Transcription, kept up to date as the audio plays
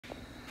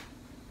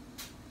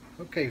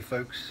Okay,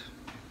 folks,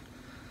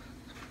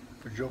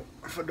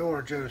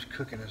 Fedora Joe's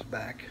cooking is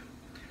back.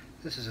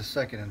 This is the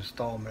second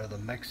installment of the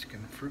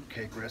Mexican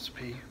fruitcake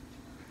recipe.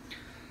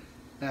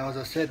 Now, as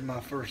I said in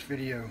my first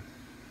video,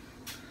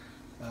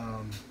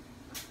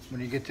 when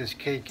you get this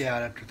cake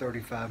out after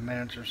 35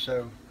 minutes or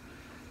so,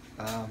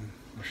 I'll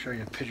show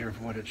you a picture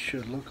of what it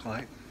should look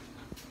like.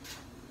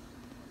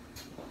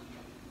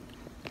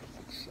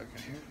 A second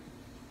here.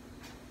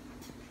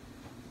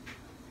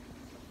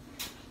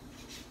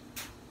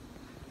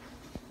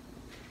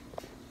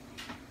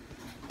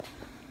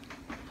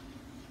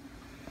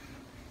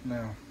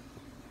 Now,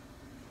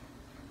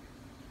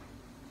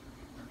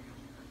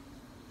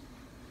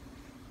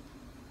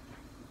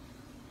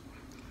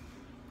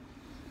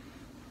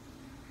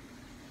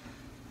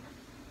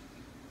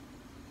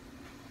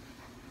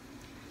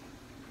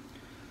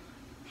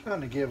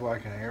 trying to give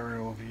like an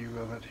aerial view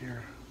of it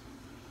here,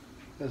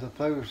 as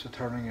opposed to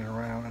turning it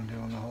around and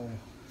doing the whole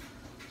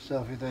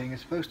selfie thing.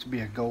 It's supposed to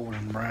be a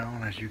golden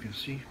brown, as you can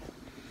see.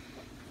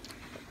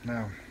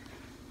 Now,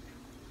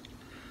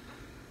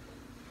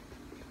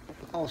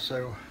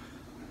 also,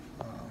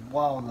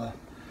 while the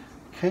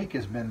cake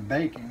has been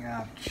baking,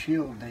 I've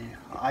chilled the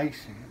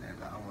icing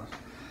that I was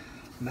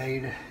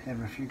made.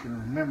 And if you can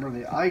remember,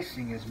 the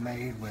icing is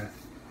made with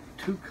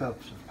 2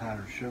 cups of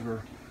powdered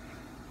sugar,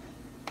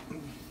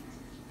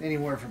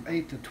 anywhere from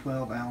 8 to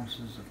 12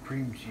 ounces of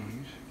cream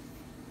cheese,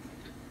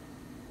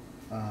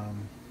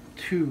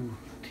 2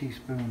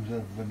 teaspoons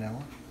of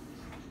vanilla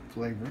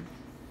flavoring,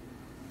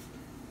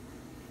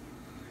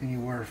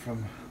 anywhere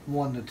from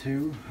 1 to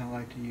 2, I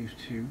like to use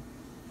 2,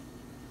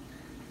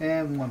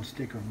 and 1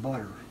 stick of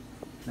butter.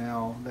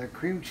 Now, that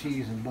cream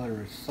cheese and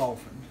butter is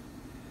softened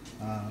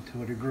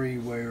to a degree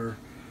where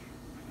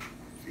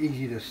it's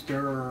easy to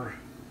stir,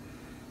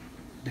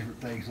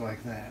 different things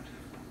like that.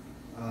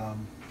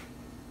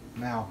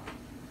 Now,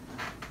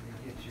 let me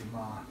get you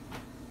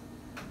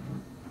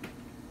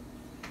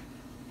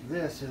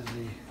this is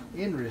the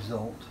end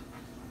result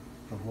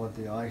of what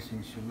the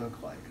icing should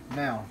look like.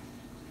 Now,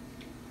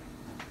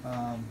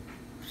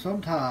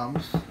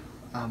 sometimes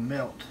I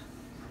melt,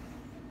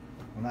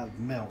 well, not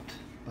melt,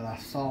 but I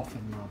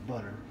soften my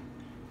butter,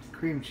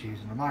 cream cheese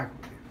in the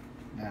microwave.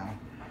 Now,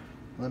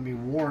 let me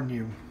warn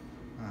you,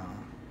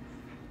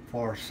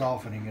 for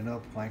softening it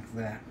up like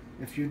that.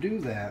 If you do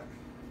that,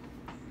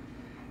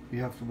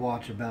 you have to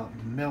watch about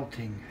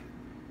melting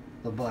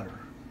the butter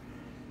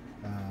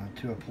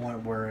to a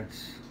point where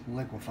it's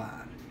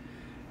liquefied.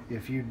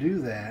 If you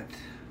do that,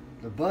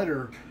 the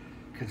butter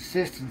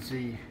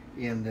consistency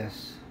in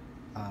this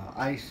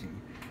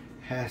icing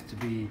has to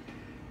be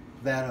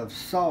that of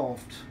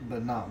soft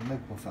but not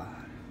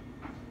liquefied.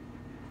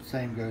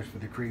 Same goes for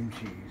the cream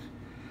cheese.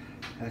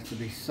 It has to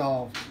be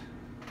soft,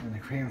 and the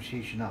cream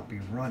cheese should not be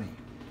runny.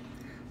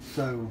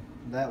 So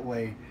that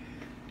way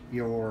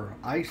your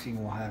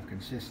icing will have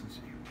consistency.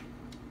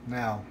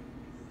 Now,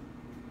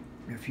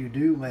 if you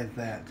do let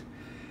that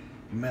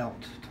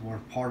melt to where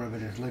part of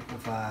it is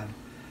liquefied,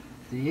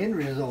 the end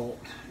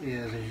result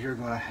is you're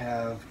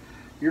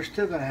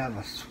still going to have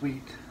a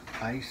sweet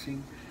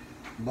icing,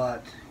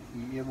 but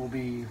it will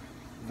be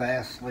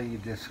vastly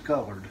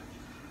discolored,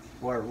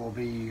 where it will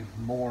be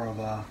more of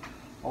a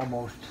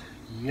almost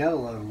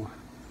yellow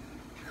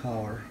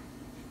color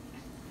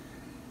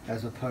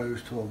as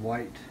opposed to a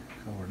white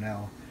color.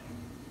 Now,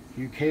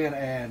 you can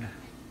add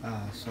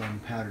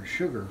some powdered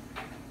sugar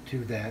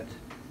to that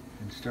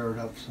and stir it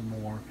up some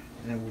more,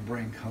 and it will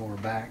bring color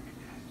back.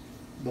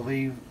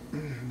 Believe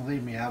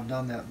me, I've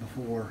done that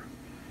before,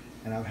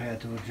 and I've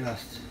had to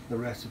adjust the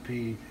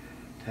recipe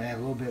to add a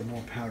little bit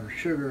more powdered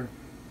sugar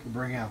to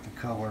bring out the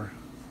color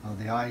of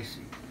the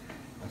icing.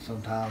 And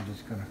sometimes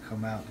it's going to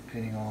come out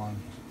depending on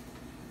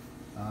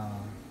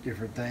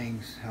different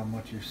things, how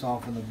much you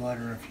soften the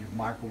butter, if you've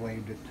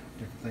microwaved it,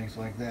 different things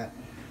like that.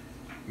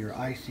 Your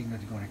icing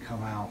is going to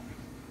come out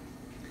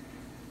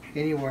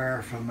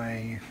anywhere from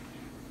a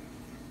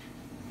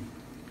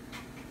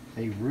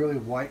really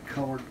white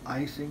colored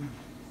icing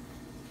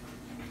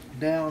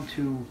down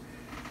to,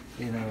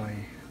 you know, like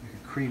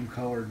a cream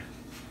colored,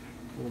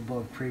 a little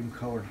above cream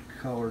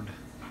colored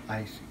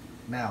icing.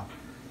 Now,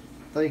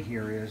 the thing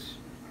here is,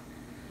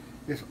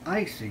 this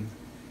icing,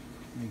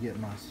 let me get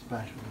my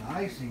spatula. The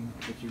icing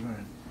that you're going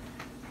to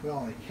put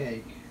on the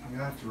cake, you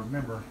have to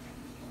remember,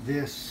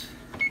 this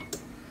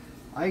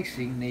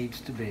icing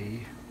needs to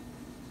be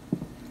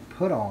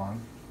put on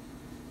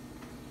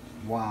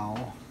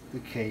while the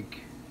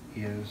cake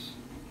is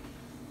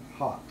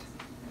hot.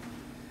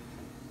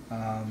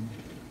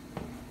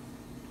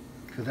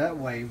 Because that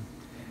way it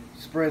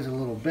spreads a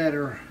little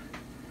better,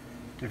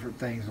 different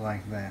things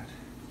like that.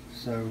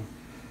 So,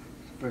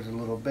 spreads a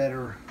little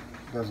better,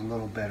 does a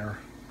little better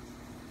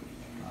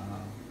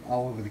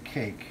all over the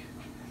cake,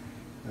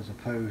 as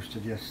opposed to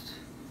just,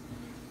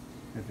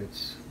 if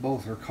it's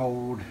both are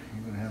cold,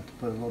 you're going to have to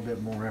put a little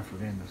bit more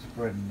effort into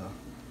spreading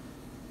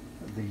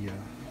the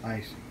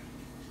icing.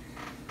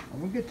 I'm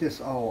going to get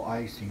this all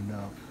icing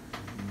up,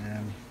 and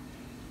then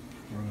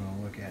we're going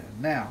to look at it.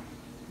 Now,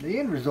 the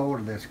end result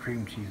of this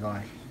cream cheese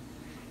icing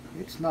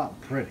It's not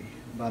pretty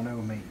by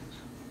no means.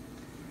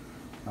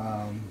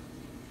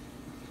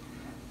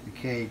 The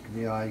cake,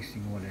 the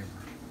icing, whatever.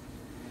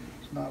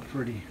 It's not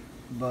pretty,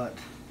 but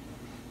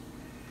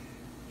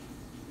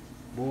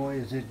boy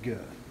is it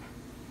good.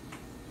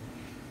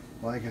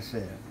 Like I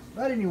said,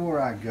 not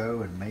anywhere I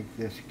go and make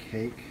this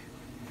cake,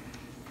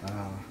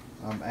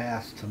 I'm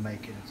asked to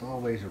make it. It's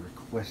always a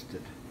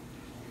requested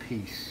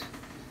piece.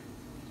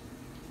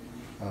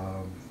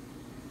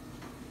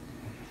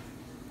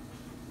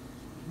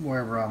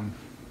 Wherever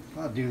if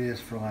I do this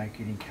for like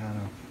any kind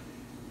of,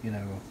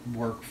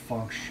 work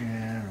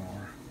function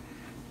or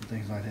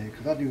things like that,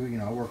 because I do,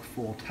 I work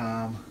full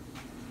time,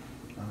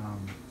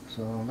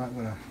 so I'm not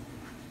gonna,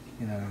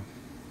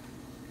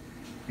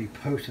 be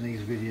posting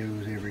these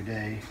videos every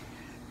day,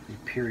 the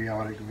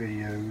periodic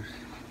videos,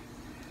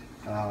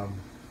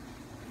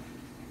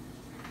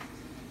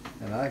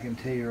 and I can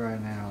tell you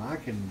right now,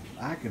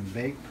 I can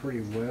bake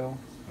pretty well,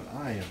 but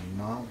I am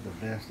not the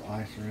best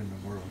icer in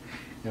the world.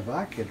 If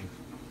I could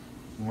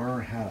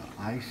learn how to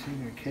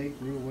icing a cake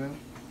real well,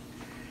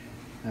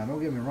 now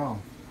don't get me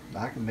wrong,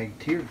 I can make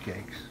tiered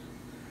cakes,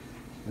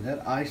 but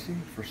that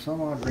icing, for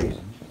some odd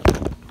reason,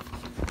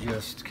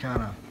 just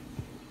kind of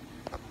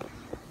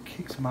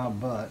kicks my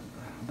butt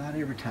about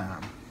every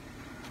time.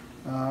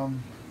 Now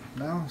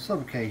on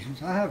some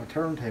occasions I have a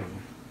turntable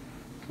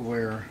to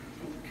where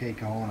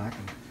cake on, I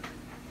can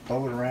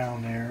throw it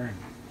around there and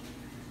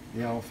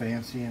be all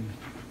fancy and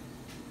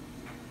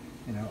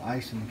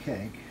icing the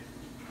cake,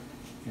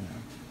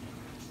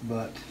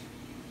 but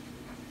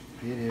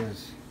it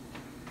is,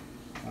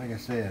 like I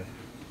said,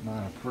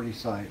 not a pretty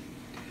sight.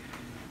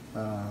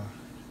 Now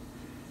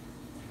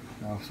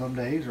some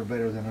days are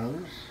better than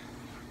others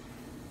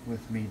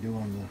with me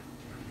doing the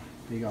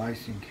big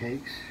icing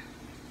cakes.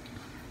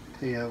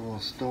 Tell you a little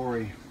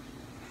story.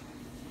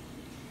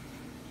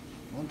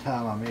 One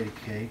time I made a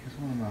cake. It's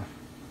one of my, I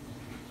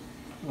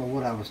don't know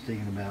what I was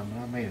thinking about, but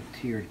I made a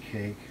tiered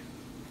cake.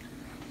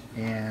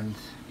 And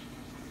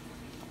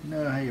you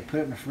know how you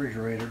put it in the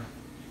refrigerator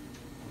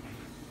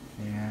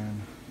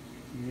and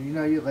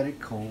you let it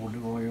cool,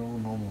 do all your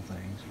normal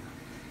things.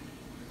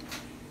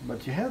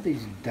 But you have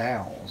these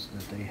dowels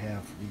that they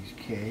have for these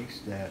cakes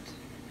that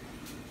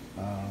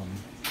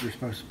you're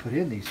supposed to put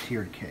in these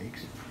tiered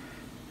cakes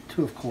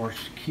to, of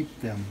course, keep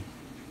them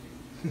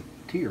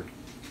tiered,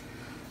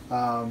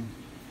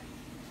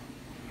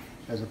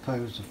 as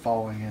opposed to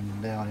falling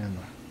down in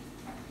the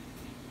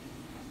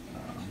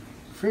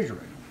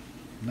refrigerator.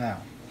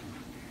 Now,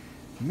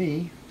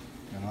 me,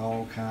 got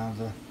all kinds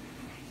of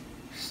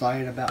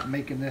excited about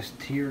making this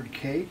tiered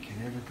cake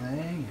and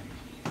everything.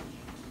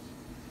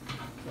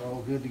 It's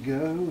all good to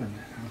go, and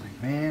I was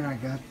like, man, I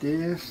got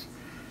this.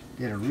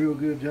 Did a real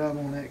good job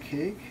on that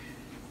cake,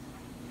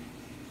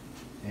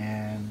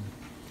 and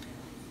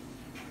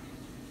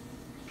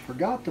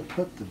forgot to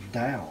put the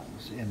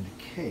dowels in the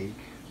cake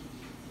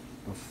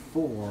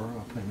before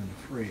I put them in the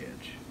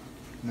fridge.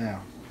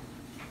 Now,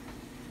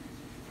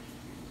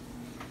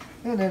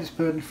 and then just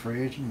put it in the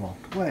fridge and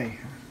walked away,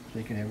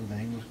 thinking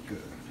everything was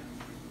good.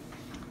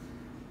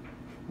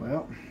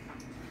 Well,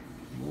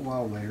 a little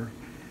while later,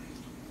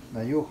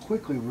 now you'll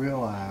quickly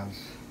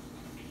realize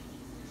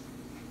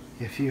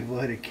if you've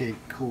let a cake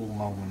cool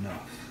long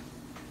enough,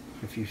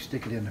 if you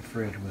stick it in the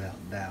fridge without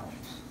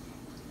dowels,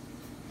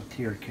 a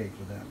tiered cake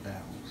without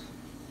dowels,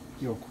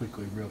 you'll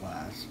quickly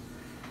realize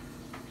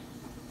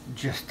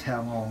just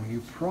how long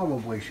you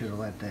probably should have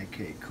let that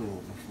cake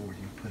cool before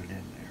you put it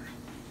in there.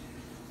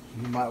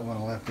 You might want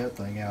to let that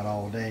thing out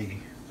all day,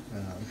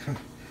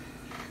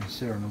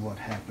 considering what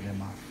happened in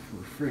my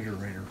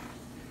refrigerator.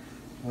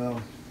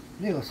 Well,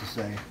 needless to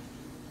say,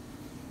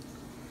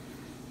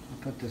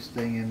 I put this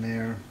thing in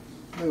there,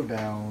 no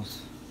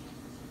dowels,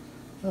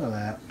 none of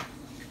that,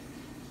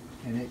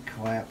 and it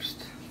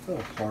collapsed, fell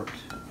apart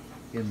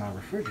in my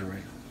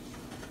refrigerator.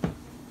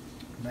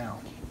 Now,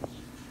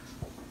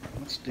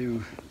 let's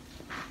do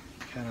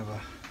kind of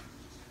a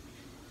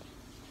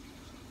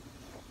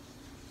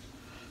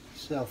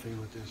selfie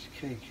with this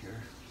cake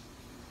here.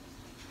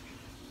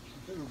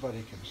 If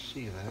everybody can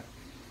see that.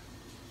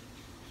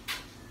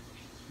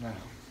 Now,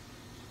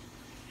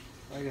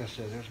 like I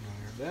said, there's my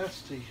hair.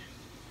 That's the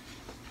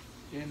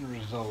end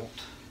result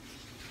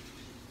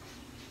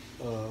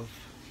of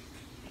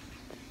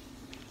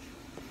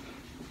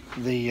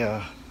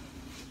the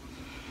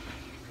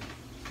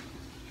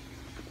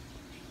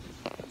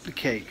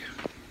cake.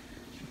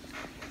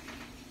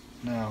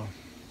 Now,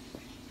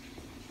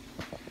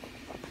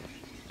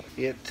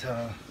 it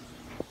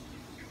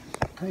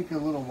take a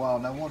little while.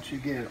 Now, once you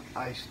get it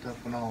iced up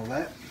and all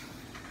that,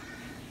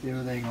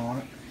 everything on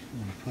it, I'm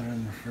going to put it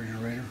in the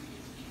refrigerator.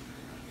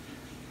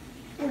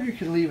 Or you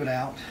can leave it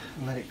out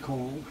and let it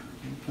cool. You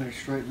can put it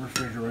straight in the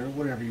refrigerator,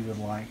 whatever you would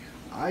like.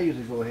 I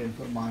usually go ahead and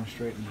put mine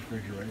straight in the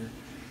refrigerator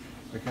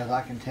because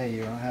I can tell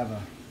you, I have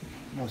a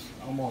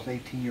almost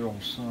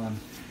 18-year-old son.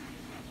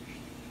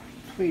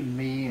 Between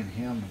me and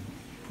him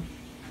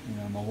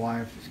and my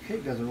wife, this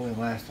cake doesn't really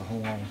last a whole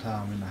long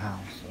time in the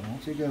house. So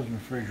once it goes in the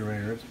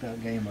refrigerator, it's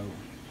about game over.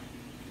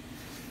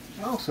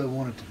 I also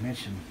wanted to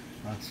mention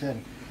I said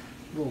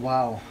a little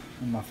while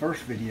in my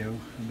first video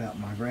about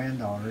my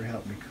granddaughter who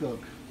helped me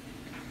cook.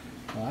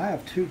 Well, I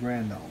have two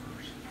granddaughters,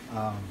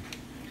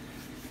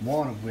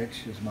 one of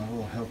which is my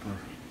little helper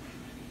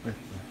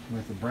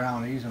with the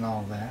brownies and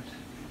all that.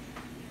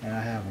 And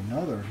I have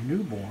another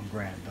newborn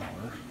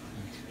granddaughter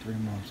that's 3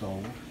 months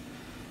old.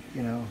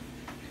 You know,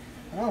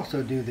 I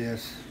also do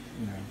this,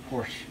 you know, of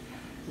course,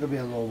 it'll be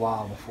a little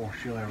while before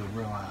she'll ever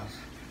realize,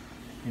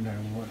 you know,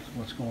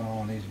 what's going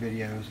on in these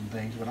videos and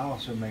things, but I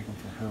also make them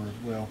for her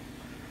as well,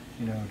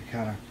 you know, to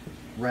kind of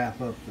wrap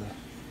up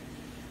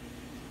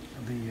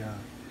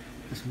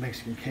this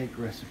Mexican cake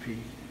recipe.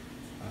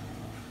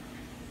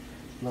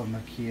 Love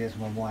my kids,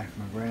 my wife,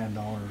 my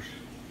granddaughters,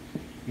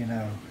 you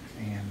know,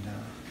 and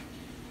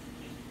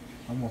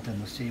I want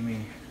them to see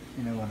me,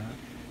 you know, in a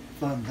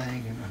fun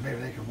thing, and maybe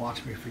they can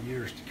watch me for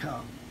years to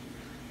come.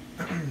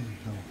 So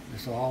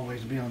this will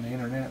always be on the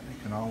internet.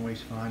 They can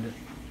always find it,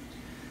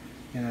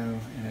 you know,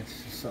 and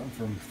it's just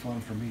something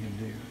fun for me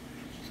to do.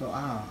 So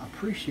I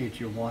appreciate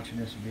you watching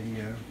this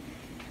video.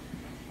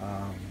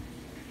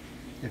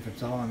 If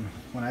it's on,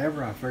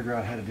 whenever I figure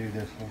out how to do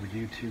this whole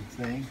YouTube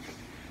thing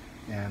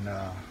and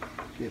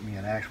get me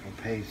an actual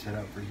page set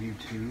up for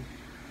YouTube,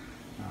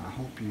 I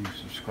hope you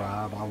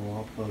subscribe. I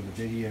will upload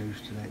the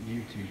videos to that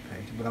YouTube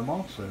page, but I'm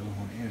also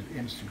on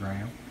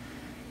Instagram.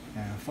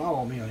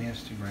 Follow me on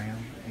Instagram,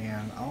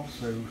 and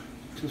also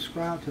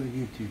subscribe to the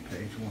YouTube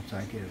page once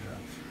I get it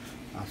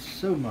up. I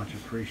so much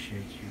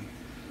appreciate you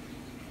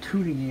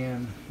tuning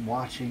in,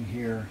 watching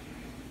here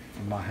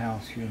from my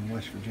house here in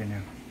West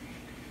Virginia,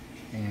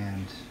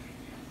 and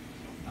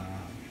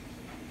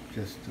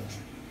just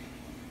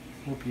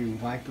hope you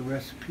like the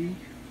recipe.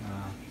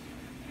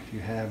 If you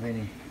have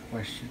any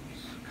questions,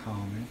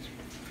 comments,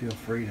 feel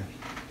free to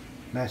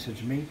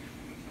message me,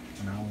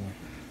 and I will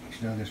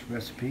let you know this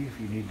recipe if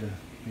you need to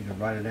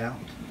write it out.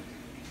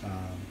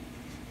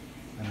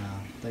 And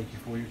thank you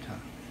for your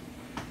time.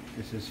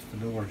 This is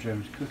Fedora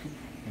Joe's Cooking,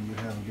 and you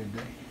have a good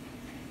day.